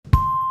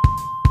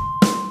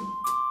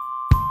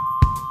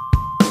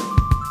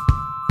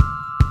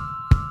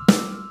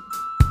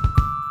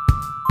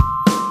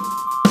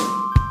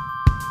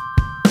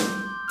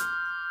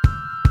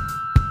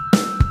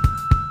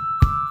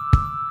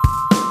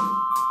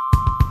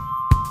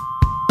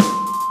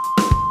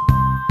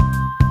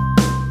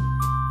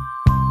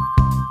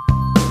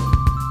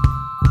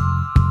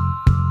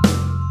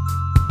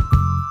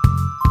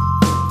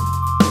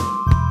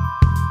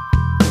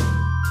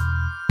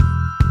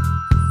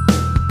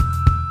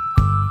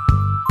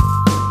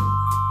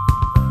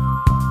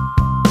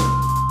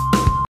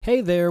Hey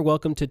there,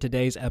 welcome to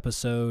today's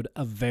episode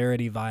of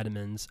Verity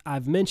Vitamins.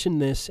 I've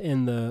mentioned this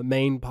in the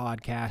main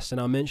podcast, and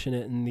I'll mention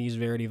it in these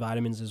Verity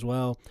Vitamins as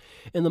well.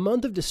 In the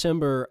month of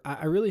December,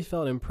 I really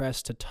felt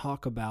impressed to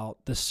talk about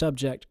the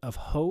subject of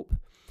hope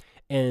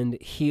and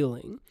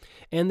healing.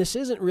 And this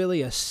isn't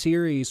really a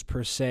series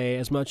per se,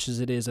 as much as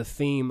it is a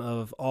theme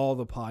of all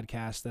the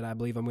podcasts that I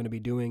believe I'm going to be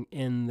doing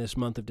in this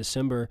month of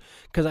December,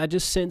 because I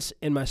just sense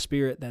in my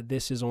spirit that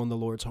this is on the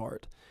Lord's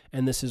heart.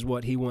 And this is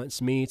what he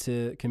wants me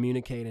to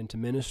communicate and to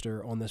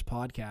minister on this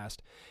podcast,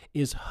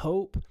 is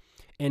hope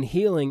and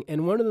healing.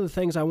 And one of the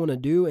things I want to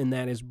do in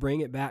that is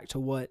bring it back to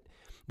what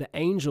the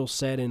angel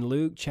said in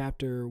Luke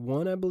chapter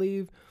 1, I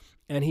believe.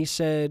 And he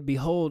said,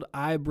 "Behold,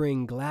 I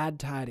bring glad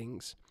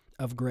tidings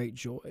of great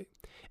joy."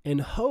 And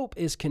hope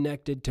is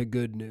connected to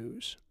good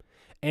news.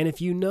 And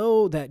if you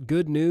know that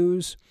good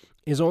news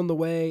is on the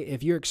way,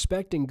 if you're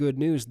expecting good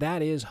news,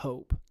 that is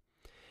hope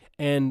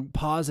and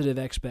positive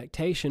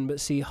expectation. But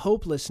see,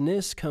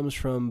 hopelessness comes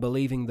from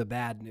believing the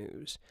bad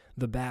news,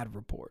 the bad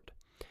report.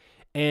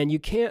 And you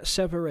can't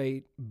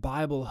separate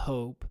Bible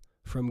hope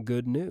from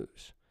good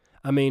news.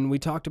 I mean, we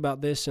talked about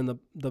this in the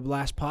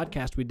last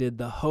podcast we did,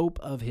 the hope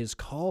of his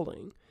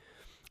calling.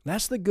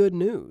 That's the good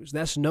news.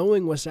 That's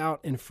knowing what's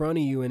out in front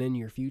of you and in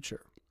your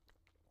future.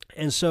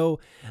 And so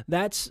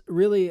that's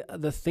really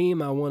the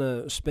theme I want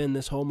to spend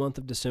this whole month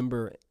of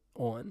December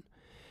on,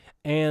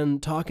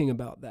 and talking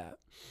about that.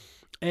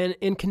 And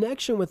in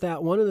connection with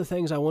that, one of the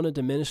things I wanted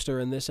to minister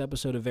in this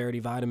episode of Verity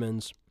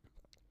Vitamins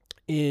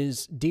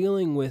is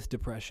dealing with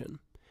depression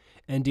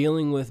and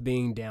dealing with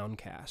being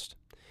downcast.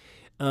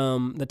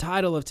 The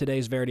title of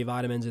today's Verity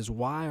Vitamins is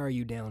 "Why Are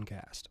You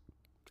Downcast?"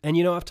 And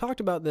I've talked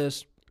about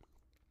this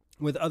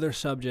with other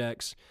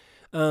subjects,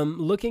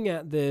 looking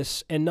at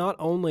this and not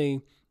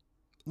only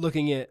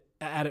looking at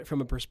it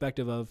from a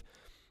perspective of,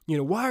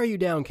 why are you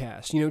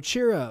downcast?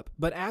 Cheer up,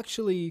 but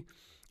actually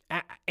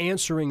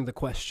answering the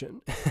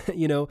question.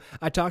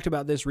 I talked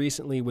about this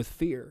recently with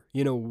fear.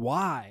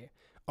 Why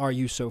are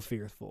you so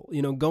fearful?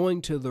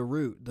 Going to the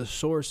root, the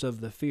source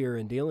of the fear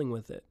and dealing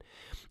with it.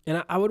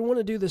 And I would want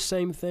to do the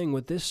same thing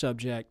with this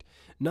subject,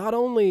 not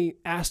only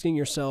asking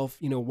yourself,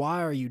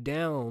 why are you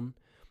down,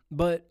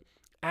 but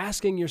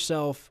asking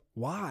yourself,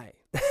 why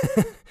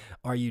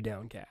are you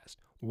downcast?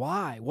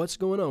 Why? What's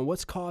going on?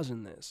 What's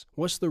causing this?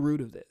 What's the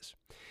root of this?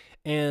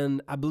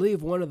 And I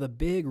believe one of the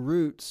big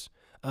roots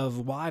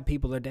of why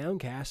people are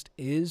downcast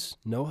is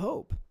no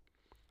hope,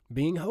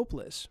 being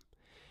hopeless,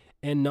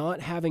 and not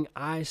having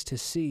eyes to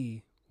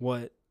see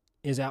what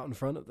is out in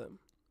front of them.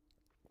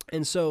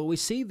 And so we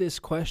see this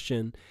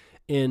question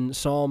in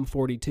Psalm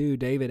 42.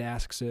 David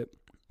asks it,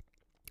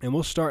 and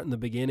we'll start in the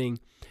beginning.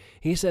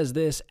 He says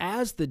this: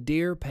 "As the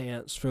deer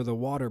pants for the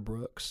water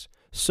brooks,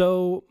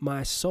 so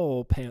my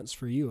soul pants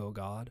for you, O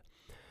God.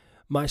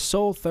 My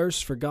soul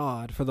thirsts for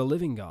God, for the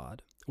living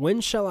God. When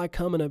shall I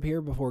come and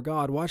appear before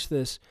God?" Watch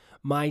this.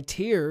 "My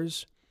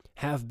tears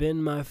have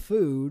been my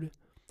food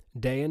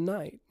day and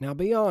night." Now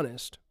be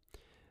honest.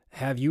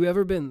 Have you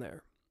ever been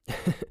there?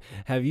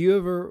 Have you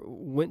ever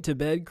went to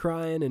bed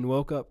crying and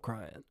woke up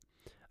crying?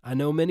 I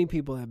know many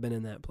people have been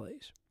in that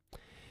place.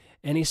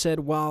 And he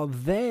said, "While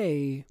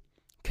they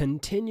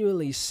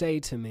continually say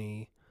to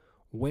me,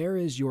 'Where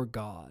is your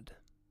God?'"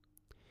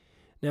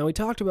 Now, we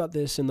talked about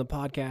this in the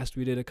podcast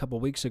we did a couple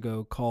weeks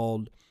ago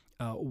called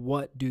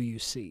 "What Do You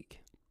Seek?"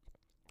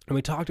 And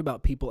we talked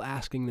about people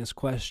asking this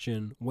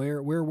question,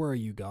 where were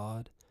you,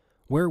 God?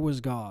 Where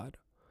was God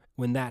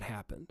when that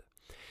happened?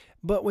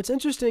 But what's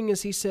interesting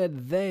is he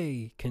said,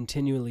 "They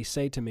continually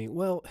say to me."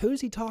 Well,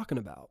 who's he talking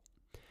about?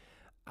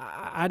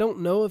 I don't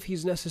know if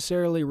he's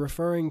necessarily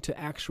referring to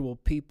actual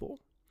people,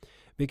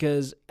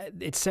 because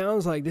it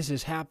sounds like this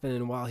is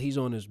happening while he's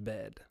on his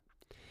bed.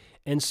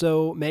 And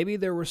so maybe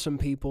there were some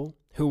people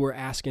who were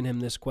asking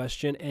him this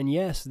question. And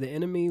yes, the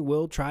enemy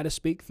will try to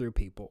speak through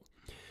people.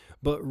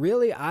 But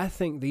really, I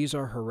think these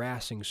are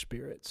harassing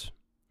spirits.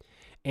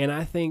 And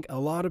I think a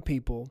lot of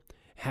people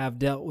have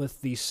dealt with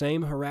these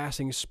same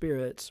harassing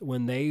spirits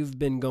when they've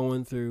been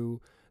going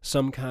through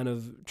some kind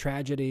of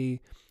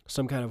tragedy,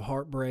 some kind of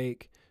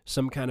heartbreak,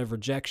 some kind of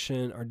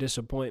rejection or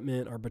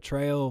disappointment or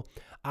betrayal.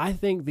 I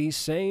think these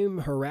same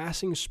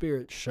harassing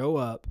spirits show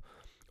up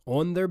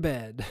on their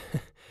bed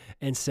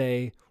and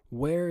say,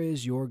 "Where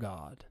is your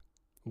God?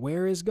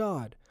 Where is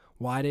God?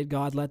 Why did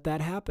God let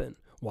that happen?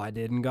 Why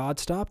didn't God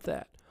stop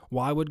that?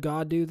 Why would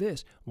God do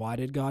this? Why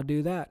did God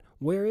do that?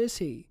 Where is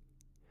he?"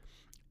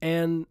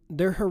 And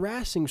they're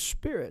harassing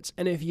spirits.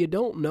 And if you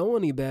don't know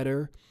any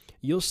better,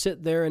 you'll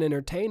sit there and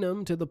entertain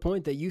them to the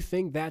point that you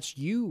think that's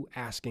you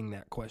asking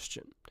that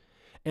question.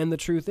 And the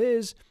truth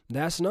is,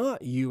 that's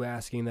not you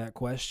asking that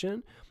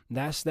question.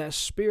 That's that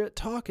spirit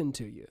talking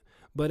to you.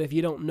 But if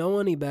you don't know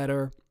any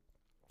better,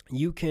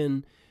 you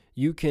can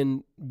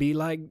be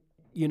like,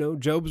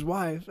 Job's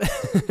wife.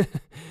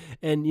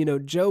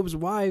 And, Job's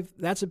wife,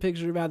 that's a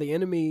picture of how the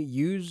enemy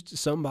used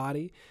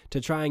somebody to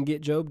try and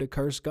get Job to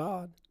curse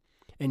God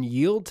and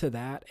yield to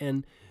that.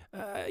 And,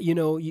 you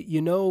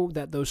know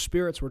that those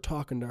spirits were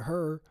talking to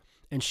her,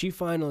 and she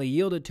finally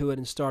yielded to it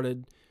and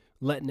started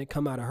letting it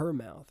come out of her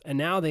mouth. And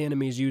now the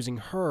enemy is using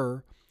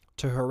her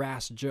to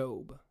harass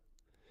Job.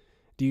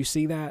 Do you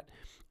see that?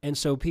 And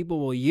so people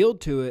will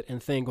yield to it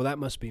and think, well, that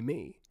must be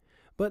me.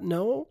 But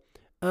no,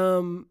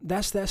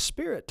 that's that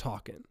spirit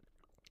talking.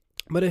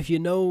 But if you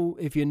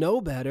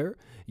know better,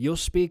 you'll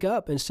speak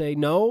up and say,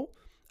 no,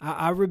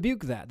 I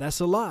rebuke that. That's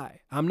a lie.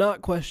 I'm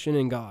not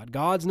questioning God.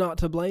 God's not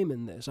to blame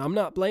in this. I'm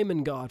not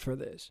blaming God for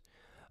this.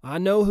 I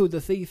know who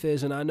the thief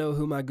is, and I know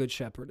who my good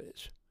shepherd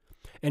is.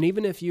 And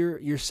even if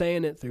you're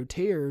saying it through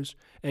tears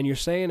and you're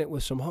saying it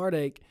with some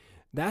heartache,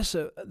 that's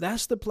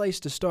the place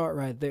to start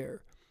right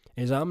there,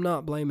 is I'm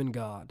not blaming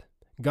God.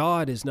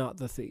 God is not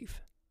the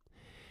thief.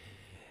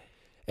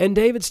 And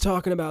David's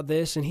talking about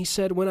this, and he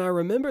said, when I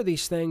remember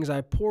these things,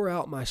 I pour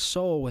out my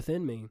soul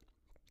within me.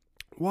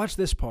 Watch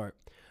this part.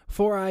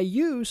 For I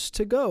used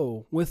to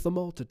go with the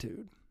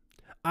multitude.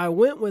 I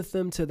went with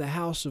them to the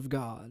house of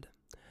God,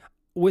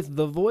 with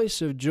the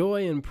voice of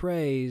joy and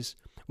praise,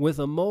 with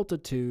a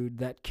multitude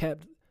that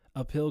kept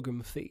a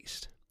pilgrim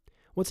feast.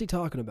 What's he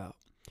talking about?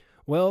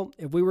 Well,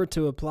 if we were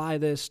to apply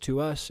this to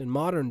us in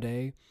modern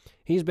day,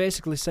 he's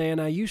basically saying,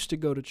 I used to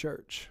go to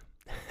church.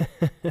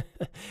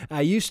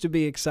 I used to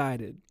be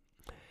excited.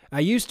 I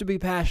used to be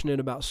passionate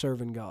about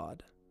serving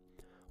God.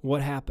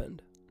 What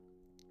happened?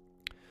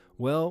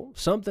 Well,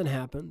 something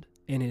happened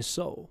in his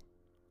soul.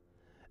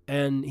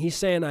 And he's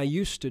saying, I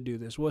used to do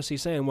this. What's he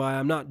saying? Well,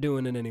 I'm not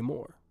doing it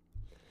anymore.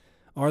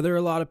 Are there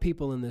a lot of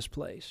people in this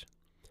place?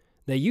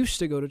 They used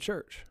to go to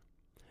church.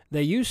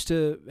 They used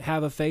to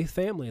have a faith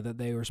family that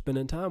they were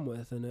spending time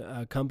with, and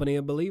a company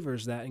of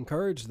believers that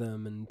encouraged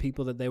them and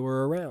people that they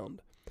were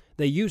around.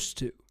 They used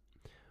to.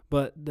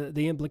 But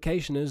the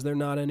implication is they're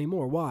not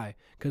anymore. Why?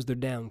 Because they're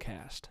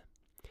downcast.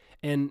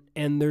 And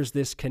there's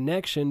this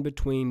connection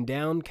between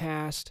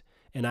downcast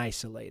and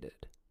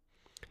isolated.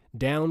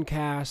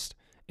 Downcast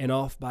and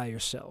off by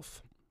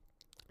yourself.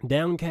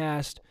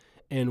 Downcast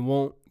and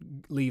won't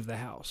leave the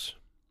house.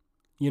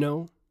 You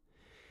know?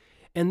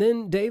 And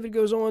then David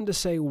goes on to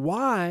say,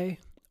 why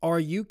are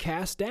you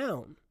cast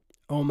down,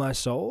 O my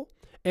soul?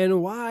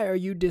 And why are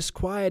you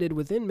disquieted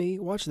within me?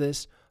 Watch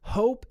this.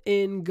 Hope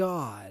in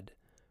God,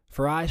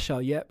 for I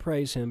shall yet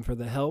praise him for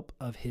the help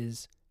of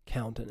his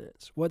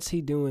countenance. What's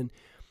he doing?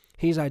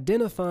 He's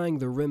identifying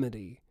the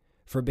remedy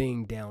for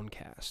being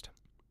downcast.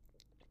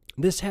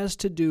 This has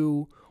to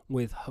do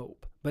with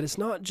hope. But it's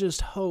not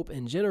just hope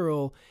in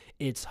general,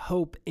 it's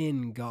hope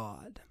in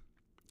God.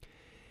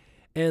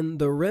 And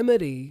the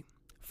remedy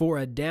for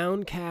a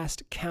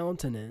downcast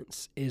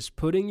countenance is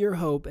putting your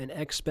hope and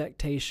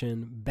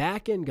expectation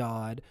back in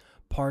God,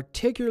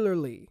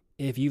 particularly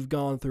if you've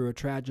gone through a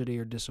tragedy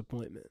or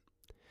disappointment.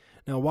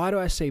 Now, why do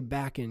I say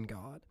back in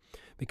God?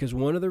 Because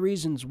one of the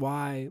reasons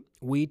why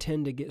we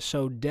tend to get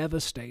so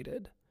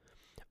devastated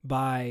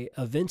by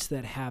events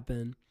that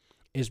happen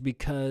is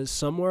because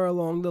somewhere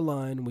along the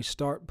line we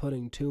start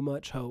putting too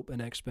much hope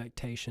and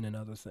expectation in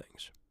other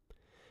things.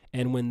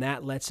 And when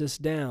that lets us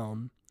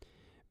down,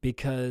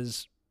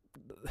 because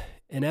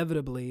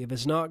inevitably, if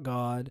it's not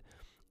God,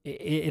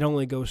 it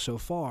only goes so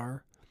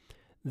far,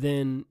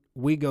 then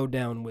we go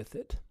down with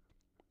it.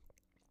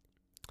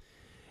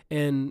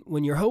 And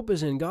when your hope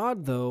is in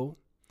God, though,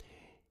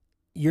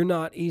 you're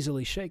not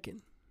easily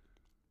shaken.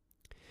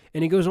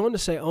 And he goes on to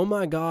say, oh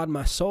my God,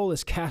 my soul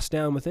is cast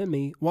down within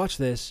me. Watch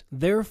this.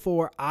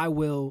 Therefore, I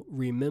will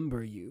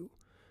remember you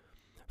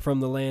from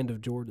the land of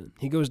Jordan.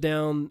 He goes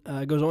on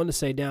to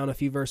say down a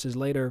few verses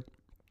later,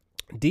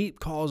 deep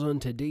calls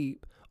unto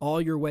deep. All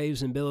your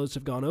waves and billows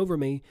have gone over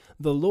me.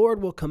 The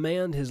Lord will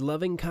command his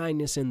loving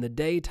kindness in the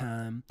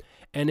daytime,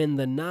 and in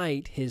the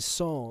night his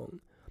song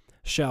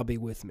shall be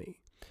with me.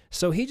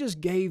 So he just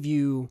gave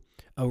you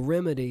a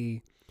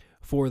remedy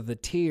for the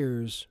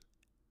tears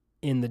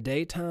in the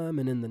daytime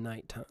and in the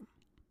nighttime.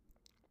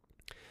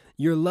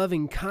 Your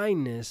loving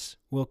kindness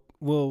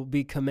will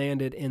be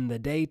commanded in the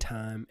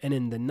daytime, and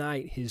in the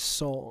night his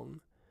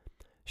song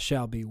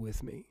shall be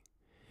with me.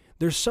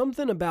 There's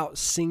something about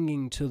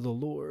singing to the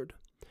Lord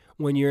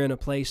when you're in a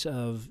place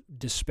of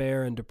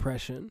despair and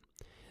depression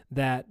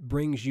that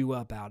brings you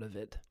up out of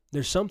it.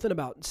 There's something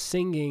about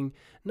singing.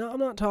 No, I'm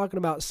not talking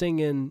about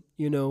singing,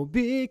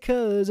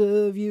 because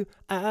of you,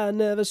 I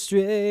never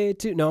stray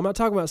to. No, I'm not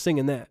talking about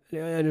singing that. I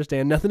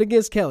understand. Nothing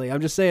against Kelly.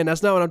 I'm just saying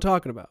that's not what I'm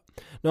talking about.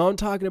 No, I'm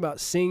talking about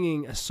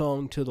singing a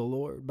song to the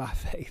Lord by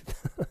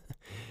faith.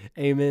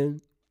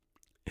 Amen.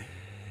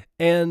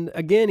 And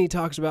again, he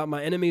talks about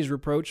my enemies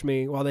reproach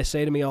me while they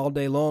say to me all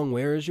day long,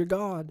 where is your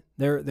God?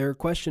 They're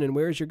questioning,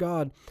 where is your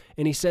God?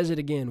 And he says it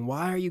again,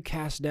 why are you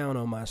cast down,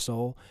 O my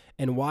soul?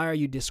 And why are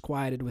you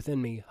disquieted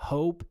within me?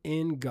 Hope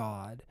in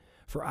God,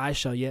 for I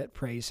shall yet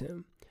praise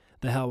him,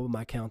 the help of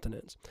my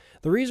countenance.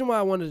 The reason why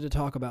I wanted to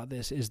talk about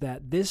this is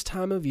that this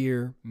time of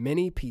year,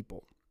 many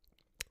people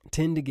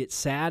tend to get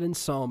sad and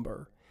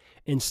somber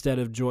instead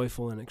of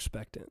joyful and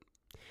expectant.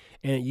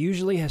 And it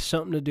usually has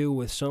something to do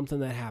with something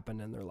that happened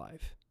in their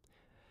life.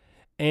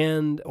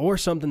 Or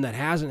something that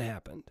hasn't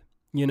happened,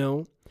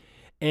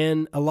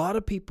 And a lot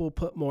of people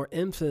put more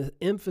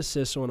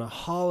emphasis on a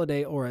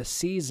holiday or a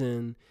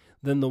season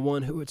than the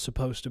one who it's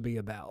supposed to be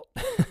about.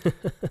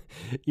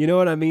 You know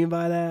what I mean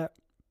by that?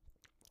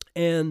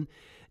 And,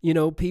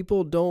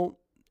 people don't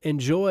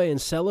enjoy and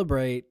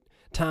celebrate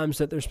times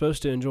that they're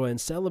supposed to enjoy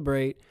and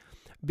celebrate,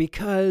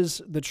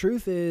 because the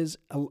truth is,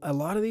 a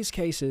lot of these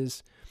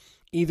cases,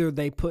 either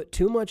they put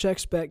too much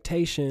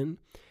expectation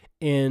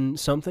in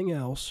something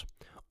else,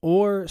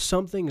 or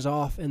something's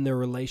off in their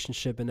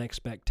relationship and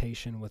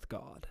expectation with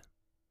God.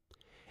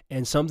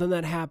 And something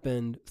that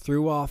happened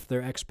threw off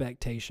their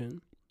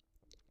expectation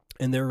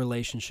and their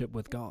relationship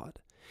with God.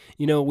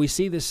 We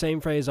see this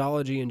same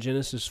phraseology in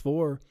Genesis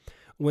 4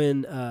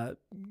 when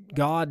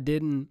God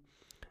didn't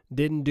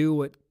do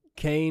what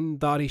Cain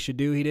thought he should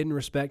do. He didn't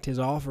respect his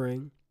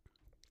offering.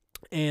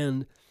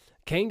 And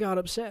Cain got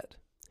upset.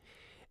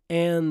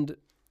 And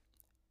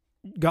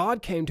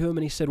God came to him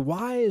and he said,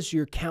 "Why is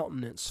your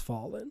countenance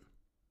fallen?"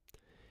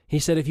 He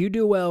said, "If you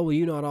do well, will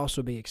you not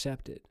also be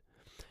accepted?"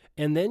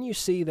 And then you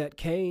see that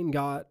Cain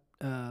got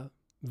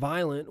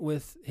violent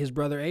with his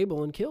brother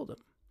Abel and killed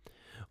him.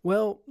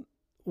 Well,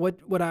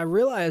 what I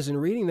realized in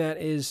reading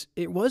that is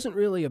it wasn't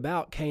really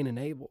about Cain and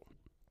Abel.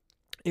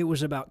 It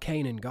was about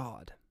Cain and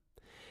God.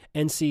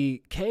 And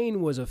see,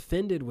 Cain was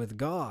offended with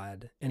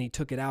God and he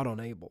took it out on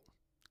Abel.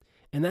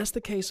 And that's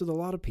the case with a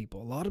lot of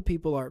people. A lot of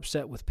people are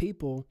upset with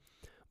people,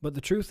 but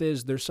the truth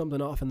is there's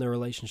something off in their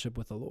relationship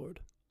with the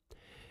Lord.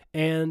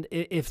 And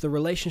if the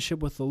relationship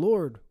with the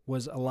Lord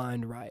was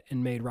aligned right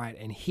and made right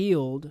and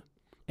healed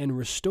and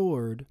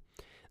restored,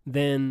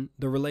 then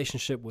the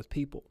relationship with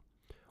people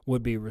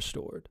would be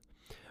restored.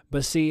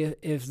 But see,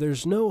 if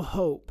there's no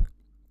hope,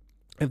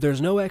 if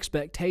there's no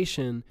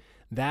expectation,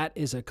 that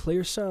is a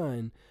clear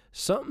sign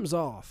something's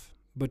off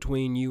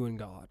between you and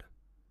God.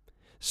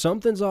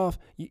 Something's off.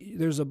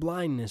 There's a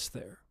blindness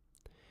there.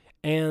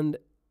 And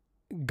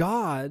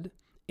God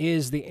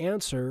is the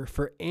answer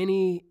for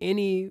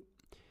any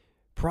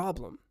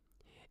problem,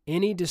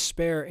 any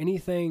despair,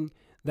 anything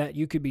that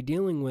you could be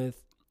dealing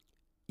with.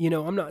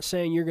 I'm not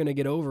saying you're going to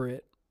get over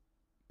it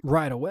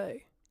right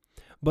away,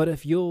 but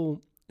if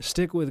you'll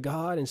stick with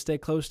God and stay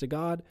close to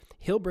God,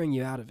 He'll bring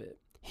you out of it.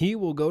 He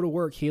will go to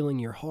work healing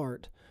your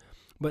heart.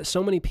 But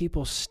so many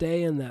people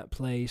stay in that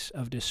place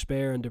of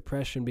despair and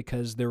depression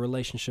because their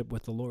relationship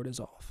with the Lord is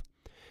off.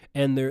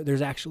 And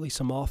there's actually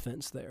some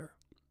offense there.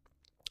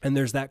 And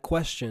there's that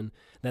question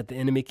that the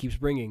enemy keeps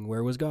bringing.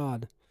 Where was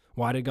God?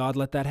 Why did God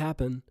let that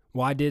happen?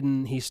 Why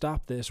didn't He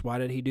stop this? Why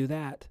did He do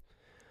that?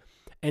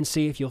 And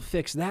see, if you'll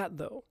fix that,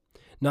 though,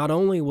 not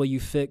only will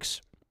you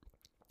fix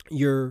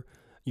your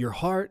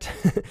heart,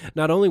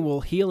 not only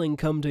will healing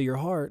come to your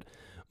heart,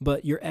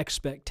 but your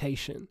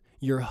expectation,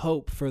 your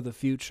hope for the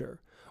future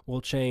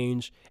will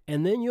change,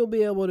 and then you'll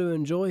be able to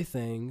enjoy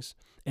things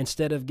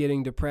instead of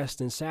getting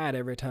depressed and sad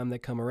every time they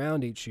come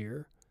around each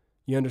year.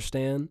 You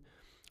understand?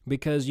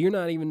 Because you're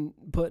not even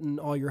putting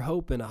all your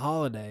hope in a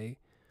holiday.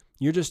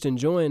 You're just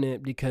enjoying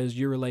it because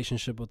your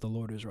relationship with the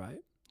Lord is right.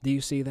 Do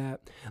you see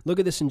that? Look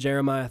at this in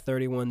Jeremiah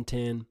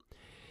 31:10.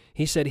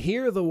 He said,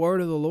 "Hear the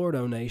word of the Lord,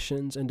 O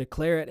nations, and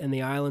declare it in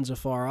the islands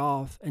afar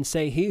off, and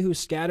say, He who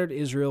scattered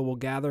Israel will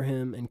gather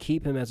him and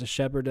keep him as a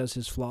shepherd does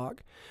his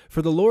flock.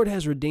 For the Lord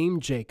has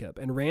redeemed Jacob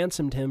and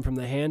ransomed him from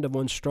the hand of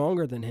one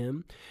stronger than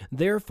him.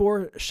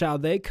 Therefore shall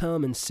they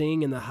come and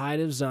sing in the height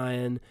of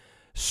Zion,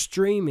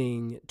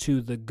 streaming to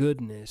the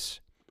goodness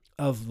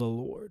of the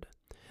Lord."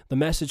 The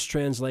Message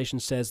translation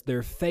says,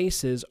 their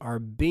faces are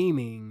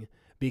beaming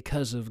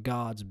because of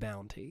God's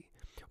bounty.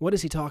 What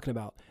is he talking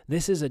about?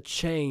 This is a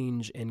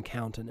change in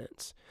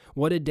countenance.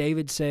 What did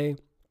David say?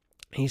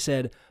 He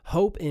said,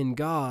 "Hope in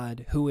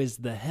God, who is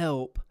the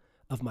help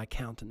of my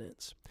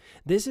countenance."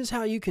 This is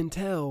how you can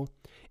tell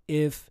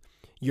if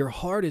your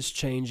heart is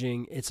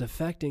changing, it's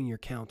affecting your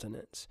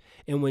countenance.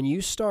 And when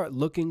you start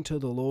looking to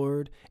the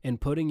Lord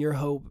and putting your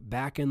hope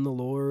back in the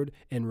Lord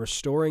and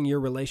restoring your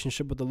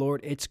relationship with the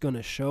Lord, it's going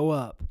to show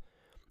up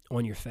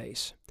on your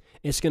face.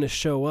 It's going to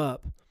show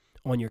up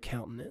on your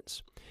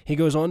countenance. He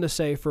goes on to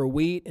say, "For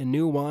wheat and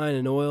new wine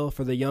and oil,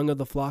 for the young of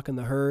the flock and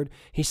the herd,"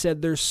 he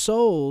said, "their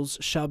souls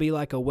shall be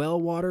like a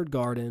well-watered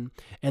garden,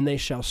 and they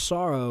shall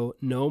sorrow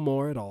no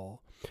more at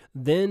all.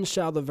 Then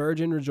shall the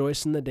virgin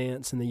rejoice in the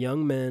dance, and the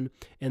young men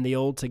and the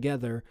old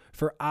together,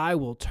 for I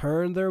will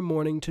turn their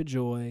mourning to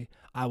joy.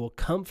 I will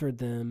comfort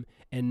them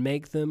and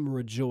make them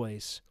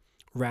rejoice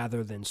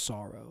rather than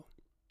sorrow."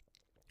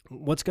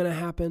 What's going to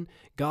happen?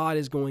 God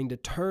is going to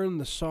turn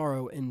the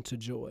sorrow into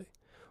joy.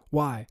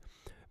 Why?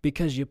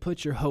 Because you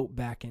put your hope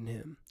back in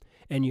Him,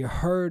 and you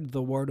heard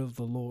the word of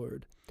the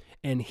Lord,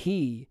 and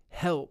He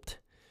helped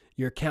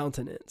your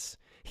countenance.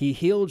 He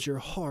healed your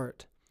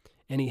heart,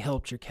 and He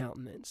helped your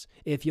countenance.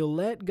 If you'll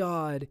let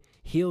God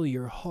heal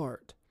your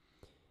heart,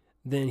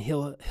 then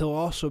He'll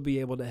also be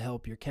able to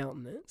help your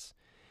countenance.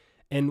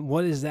 And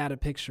what is that a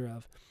picture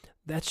of?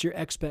 That's your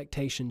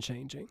expectation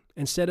changing.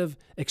 Instead of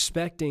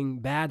expecting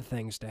bad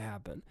things to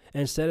happen,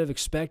 instead of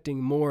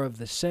expecting more of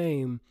the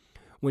same,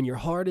 when your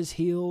heart is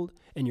healed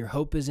and your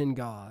hope is in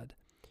God,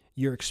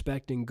 you're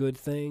expecting good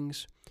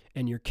things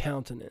and your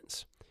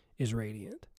countenance is radiant.